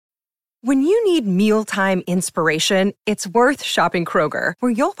When you need mealtime inspiration, it's worth shopping Kroger,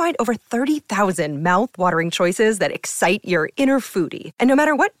 where you'll find over 30,000 mouth-watering choices that excite your inner foodie. And no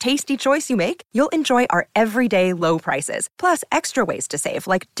matter what tasty choice you make, you'll enjoy our everyday low prices, plus extra ways to save,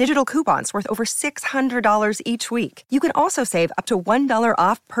 like digital coupons worth over $600 each week. You can also save up to $1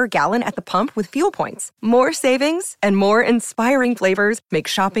 off per gallon at the pump with fuel points. More savings and more inspiring flavors make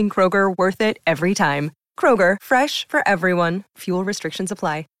shopping Kroger worth it every time. Kroger, fresh for everyone. Fuel restrictions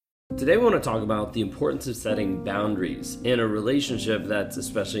apply. Today we want to talk about the importance of setting boundaries in a relationship that's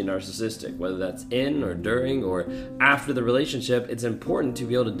especially narcissistic. Whether that's in or during or after the relationship, it's important to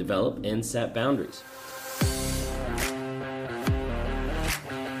be able to develop and set boundaries.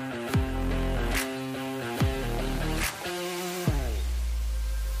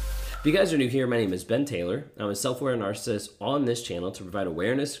 If you guys are new here, my name is Ben Taylor. I'm a self-aware narcissist on this channel to provide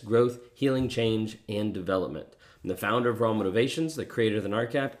awareness, growth, healing, change, and development. I'm the founder of Raw Motivations, the creator of the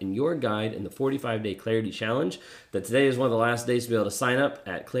NARC app, and your guide in the 45-day Clarity Challenge. That today is one of the last days to be able to sign up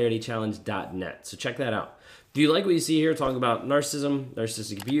at claritychallenge.net. So check that out. If you like what you see here, talking about narcissism,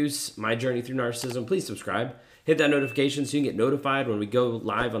 narcissistic abuse, my journey through narcissism, please subscribe. Hit that notification so you can get notified when we go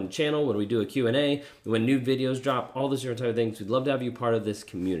live on the channel, when we do a Q&A, when new videos drop, all those different type of things. We'd love to have you part of this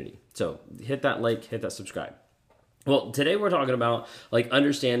community. So hit that like, hit that subscribe. Well, today we're talking about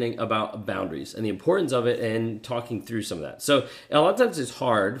understanding about boundaries and the importance of it and talking through some of that. So a lot of times it's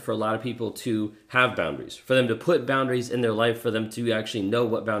hard for a lot of people to have boundaries, for them to put boundaries in their life, for them to actually know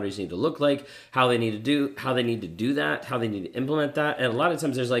what boundaries need to look like, how they need to do that, how they need to implement that. And a lot of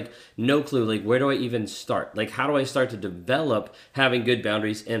times there's no clue, where do I even start? How do I start to develop having good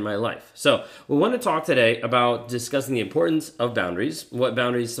boundaries in my life? So we want to talk today about discussing the importance of boundaries, what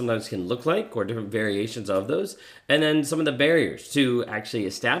boundaries sometimes can look like or different variations of those, and then some of the barriers to actually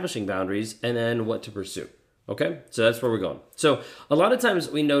establishing boundaries, and then what to pursue. Okay, so that's where we're going. So a lot of times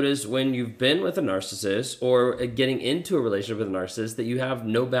we notice when you've been with a narcissist or getting into a relationship with a narcissist that you have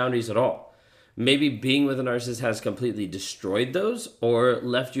no boundaries at all. Maybe being with a narcissist has completely destroyed those or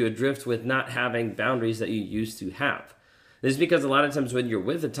left you adrift with not having boundaries that you used to have. This is because a lot of times when you're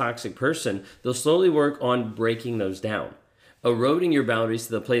with a toxic person, they'll slowly work on breaking those down, eroding your boundaries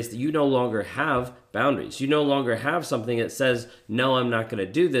to the place that you no longer have boundaries. You no longer have something that says, no, I'm not going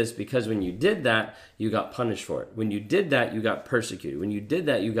to do this, because when you did that, you got punished for it. When you did that, you got persecuted. When you did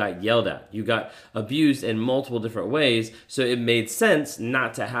that, you got yelled at. You got abused in multiple different ways, so it made sense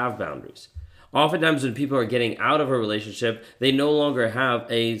not to have boundaries. Oftentimes when people are getting out of a relationship, they no longer have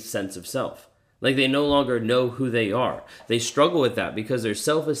a sense of self. They no longer know who they are. They struggle with that because their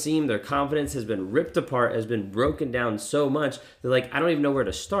self-esteem, their confidence has been ripped apart, has been broken down so much. They're I don't even know where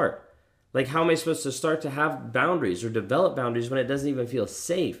to start. How am I supposed to start to have boundaries or develop boundaries when it doesn't even feel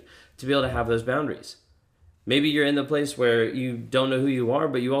safe to be able to have those boundaries? Maybe you're in the place where you don't know who you are,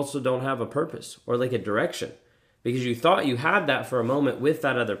 but you also don't have a purpose or a direction, because you thought you had that for a moment with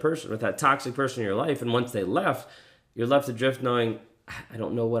that other person, with that toxic person in your life. And once they left, you're left adrift knowing, I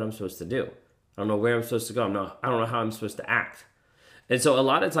don't know what I'm supposed to do. I don't know where I'm supposed to go. I don't know how I'm supposed to act. And so a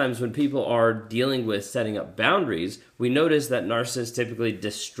lot of times when people are dealing with setting up boundaries, we notice that narcissists typically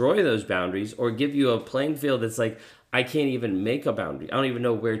destroy those boundaries or give you a playing field that's I can't even make a boundary. I don't even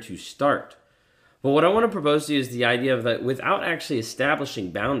know where to start. But what I want to propose to you is the idea of that without actually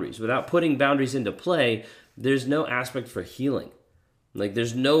establishing boundaries, without putting boundaries into play, there's no aspect for healing.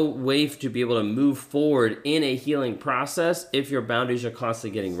 There's no way to be able to move forward in a healing process if your boundaries are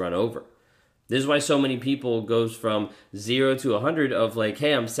constantly getting run over. This is why so many people goes from 0 to 100 of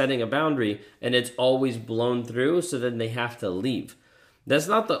hey, I'm setting a boundary, and it's always blown through, so then they have to leave. That's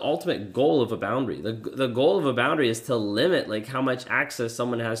not the ultimate goal of a boundary. The goal of a boundary is to limit how much access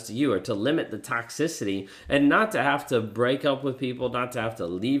someone has to you, or to limit the toxicity, and not to have to break up with people, not to have to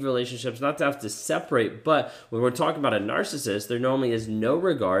leave relationships, not to have to separate. But when we're talking about a narcissist, there normally is no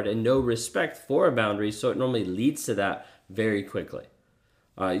regard and no respect for a boundary, so it normally leads to that very quickly.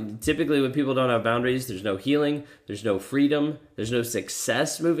 Typically when people don't have boundaries, there's no healing, there's no freedom, there's no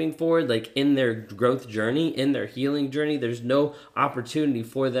success moving forward, in their growth journey, in their healing journey. There's no opportunity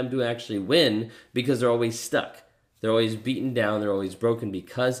for them to actually win because they're always stuck. They're always beaten down, they're always broken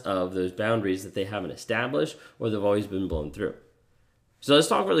because of those boundaries that they haven't established or they've always been blown through. So let's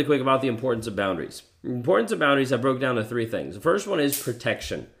talk really quick about the importance of boundaries. The importance of boundaries I broke down to 3 things. The first one is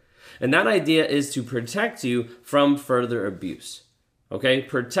protection. And that idea is to protect you from further abuse. Okay,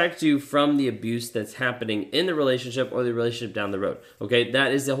 protect you from the abuse that's happening in the relationship or the relationship down the road. Okay,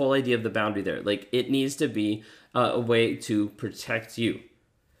 that is the whole idea of the boundary there. It needs to be a way to protect you.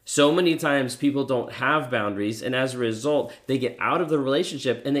 So many times people don't have boundaries, and as a result, they get out of the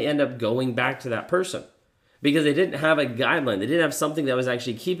relationship and they end up going back to that person. because they didn't have a guideline. They didn't have something that was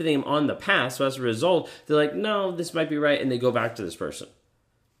actually keeping them on the path. So as a result, they're like, no, this might be right. And they go back to this person.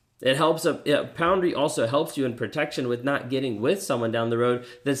 Boundary also helps you in protection with not getting with someone down the road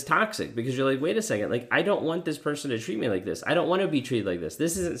that's toxic, because you're like, wait a second, like, I don't want this person to treat me like this. I don't want to be treated like this.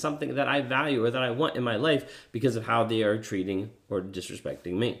 This isn't something that I value or that I want in my life because of how they are treating or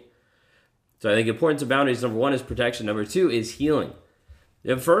disrespecting me. So I think importance of boundaries, number one, is protection. Number two is healing.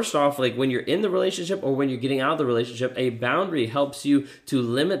 First off, like when you're in the relationship or when you're getting out of the relationship, a boundary helps you to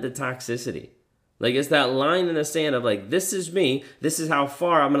limit the toxicity. Like, it's that line in the sand of like, this is me, this is how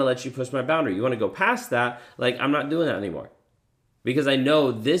far I'm going to let you push my boundary. You want to go past that, like, I'm not doing that anymore. Because I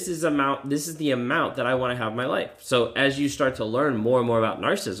know this is the amount that I want to have in my life. So as you start to learn more and more about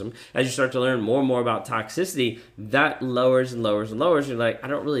narcissism, as you start to learn more and more about toxicity, that lowers and lowers and lowers. You're like, I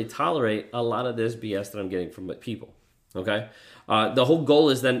don't really tolerate a lot of this BS that I'm getting from people. Okay? The whole goal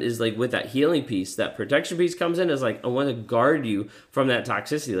is like with that healing piece, that protection piece comes in is like, I want to guard you from that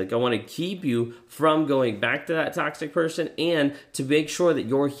toxicity. Like, I want to keep you from going back to that toxic person, and to make sure that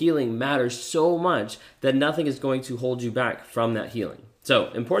your healing matters so much that nothing is going to hold you back from that healing.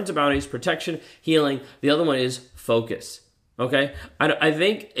 So importance of boundaries, protection, healing. The other one is focus. Okay, I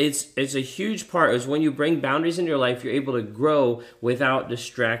think it's a huge part is when you bring boundaries in your life, you're able to grow without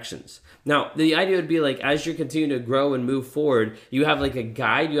distractions. Now, the idea would be like, as you continue to grow and move forward, you have like a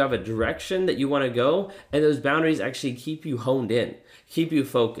guide, you have a direction that you want to go, and those boundaries actually keep you honed in, keep you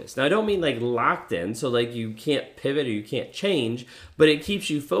focused. Now, I don't mean like locked in, so like you can't pivot or you can't change, but it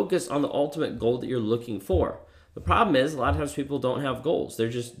keeps you focused on the ultimate goal that you're looking for. The problem is, a lot of times people don't have goals. They're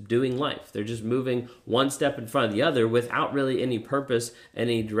just doing life. They're just moving one step in front of the other without really any purpose,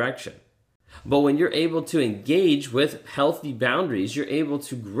 any direction. But when you're able to engage with healthy boundaries, you're able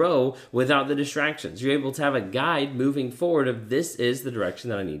to grow without the distractions. You're able to have a guide moving forward of this is the direction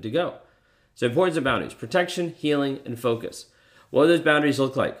that I need to go. So importance of boundaries, protection, healing, and focus. What do those boundaries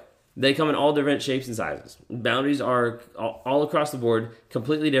look like? They come in all different shapes and sizes. Boundaries are all across the board,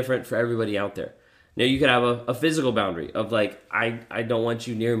 completely different for everybody out there. Now, you could have a physical boundary of like, I don't want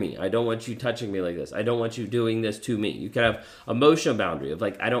you near me. I don't want you touching me like this. I don't want you doing this to me. You could have emotional boundary of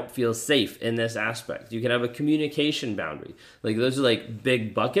like, I don't feel safe in this aspect. You could have a communication boundary. Like, those are like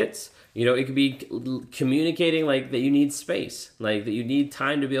big buckets. You know, it could be communicating like that you need space, like that you need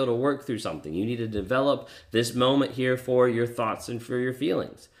time to be able to work through something. You need to develop this moment here for your thoughts and for your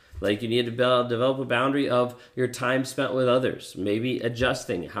feelings. Like, you need to develop a boundary of your time spent with others, maybe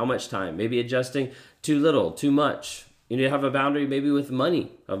adjusting how much time, maybe adjusting too little, too much. You need to have a boundary maybe with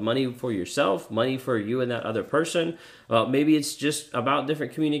money, of money for yourself, money for you and that other person. Maybe it's just about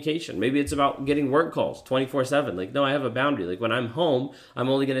different communication. Maybe it's about getting work calls 24/7. Like, no, I have a boundary. Like, when I'm home, I'm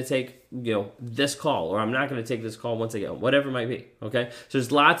only going to take, this call, or I'm not going to take this call once I get home, whatever it might be. Okay. So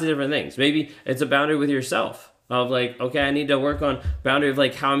there's lots of different things. Maybe it's a boundary with yourself. Of like, okay, I need to work on boundary of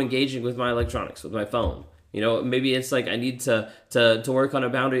like how I'm engaging with my electronics, with my phone. Maybe it's like I need to work on a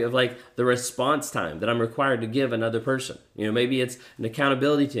boundary of like the response time that I'm required to give another person. Maybe it's an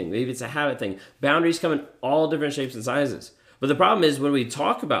accountability thing. Maybe it's a habit thing. Boundaries come in all different shapes and sizes. But the problem is when we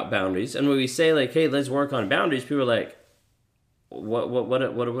talk about boundaries and when we say like, hey, let's work on boundaries, people are like, what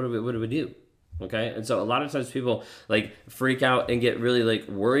do we do? Okay. And so a lot of times people like freak out and get really like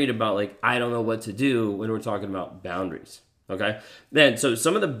worried about like, I don't know what to do when we're talking about boundaries. Okay. Then, so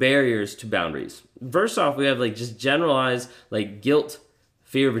some of the barriers to boundaries. First off, we have like just generalized like guilt,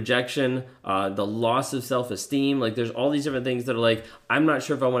 fear of rejection, the loss of self-esteem. Like, there's all these different things that are like, I'm not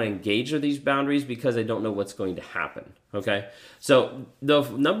sure if I want to engage with these boundaries because I don't know what's going to happen. Okay. So the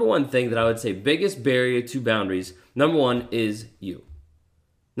number one thing that I would say biggest barrier to boundaries, number one, is you.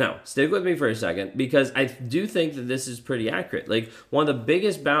 Now, stick with me for a second because I do think that this is pretty accurate. Like, one of the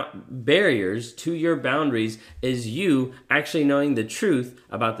biggest barriers to your boundaries is you actually knowing the truth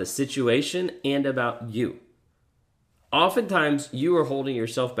about the situation and about you. Oftentimes, you are holding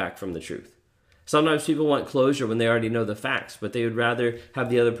yourself back from the truth. Sometimes people want closure when they already know the facts, but they would rather have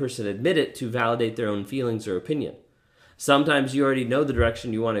the other person admit it to validate their own feelings or opinion. Sometimes you already know the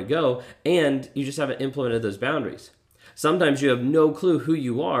direction you want to go, and you just haven't implemented those boundaries. Sometimes you have no clue who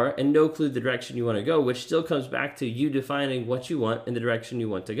you are and no clue the direction you want to go, which still comes back to you defining what you want and the direction you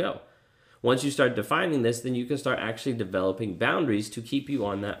want to go. Once you start defining this, then you can start actually developing boundaries to keep you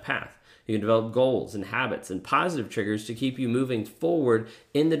on that path. You can develop goals and habits and positive triggers to keep you moving forward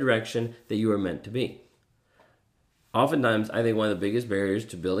in the direction that you are meant to be. Oftentimes, I think one of the biggest barriers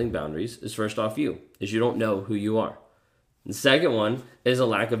to building boundaries is first off you don't know who you are. The second one is a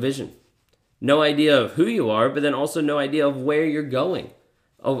lack of vision. No idea of who you are, but then also no idea of where you're going.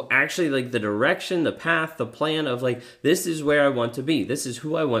 of actually like the direction, the path, the plan of like, this is where I want to be. This is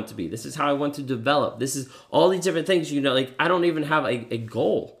who I want to be. This is how I want to develop. This is all these different things, like I don't even have a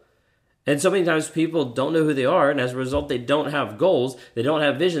goal. And so many times people don't know who they are, and as a result, they don't have goals, they don't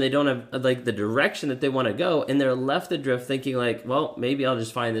have vision, they don't have like the direction that they want to go, and they're left adrift thinking like, well, maybe I'll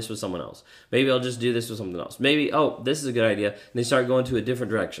just find this with someone else. Maybe I'll just do this with something else. Maybe, oh, this is a good idea, and they start going to a different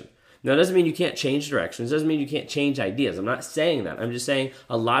direction. Now, it doesn't mean you can't change directions. It doesn't mean you can't change ideas. I'm not saying that. I'm just saying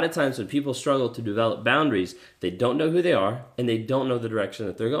a lot of times when people struggle to develop boundaries, they don't know who they are, and they don't know the direction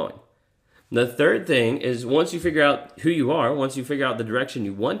that they're going. The third thing is once you figure out who you are, once you figure out the direction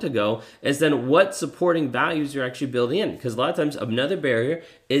you want to go, is then what supporting values you're actually building in. Because a lot of times another barrier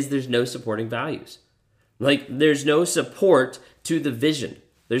is there's no supporting values. Like there's no support to the vision.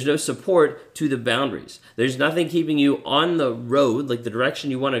 There's no support to the boundaries. There's nothing keeping you on the road, like the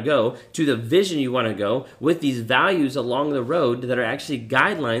direction you want to go, to the vision you want to go, with these values along the road that are actually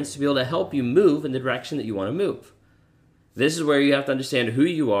guidelines to be able to help you move in the direction that you want to move. This is where you have to understand who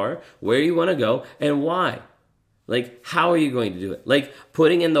you are, where you want to go, and why. Like, how are you going to do it? Like,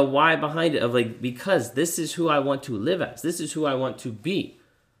 putting in the why behind it of like, because this is who I want to live as. This is who I want to be.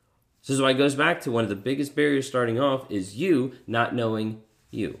 This is why it goes back to one of the biggest barriers starting off is you not knowing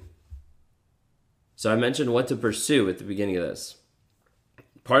you. So I mentioned what to pursue at the beginning of this.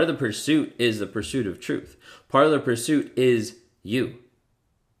 Part of the pursuit is the pursuit of truth. Part of the pursuit is you.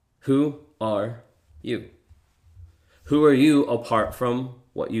 Who are you? Who are you apart from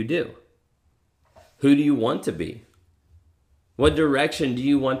what you do? Who do you want to be? What direction do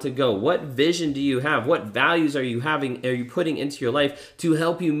you want to go? What vision do you have? What values are you putting into your life to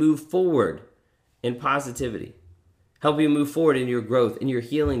help you move forward in positivity? Help you move forward in your growth, in your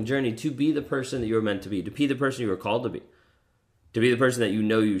healing journey, to be the person that you're meant to be the person you were called to be the person that you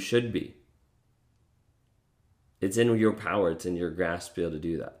know you should be. It's in your power, it's in your grasp to be able to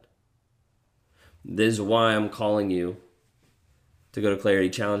do that. This is why I'm calling you to go to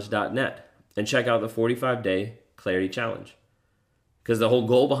claritychallenge.net and check out the 45-day Clarity Challenge. Because the whole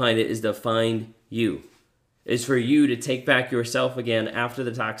goal behind it is to find you. Is for you to take back yourself again after the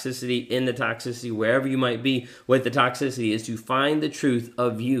toxicity, in the toxicity, wherever you might be with the toxicity, is to find the truth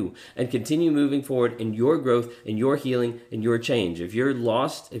of you and continue moving forward in your growth, in your healing, in your change. If you're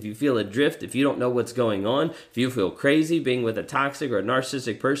lost, if you feel adrift, if you don't know what's going on, if you feel crazy being with a toxic or a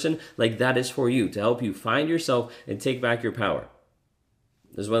narcissistic person, like that is for you to help you find yourself and take back your power.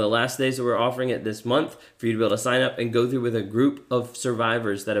 This is one of the last days that we're offering it this month for you to be able to sign up and go through with a group of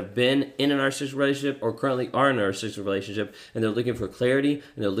survivors that have been in a narcissistic relationship or currently are in a narcissistic relationship, and they're looking for clarity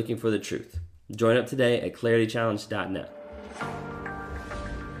and they're looking for the truth. Join up today at claritychallenge.net.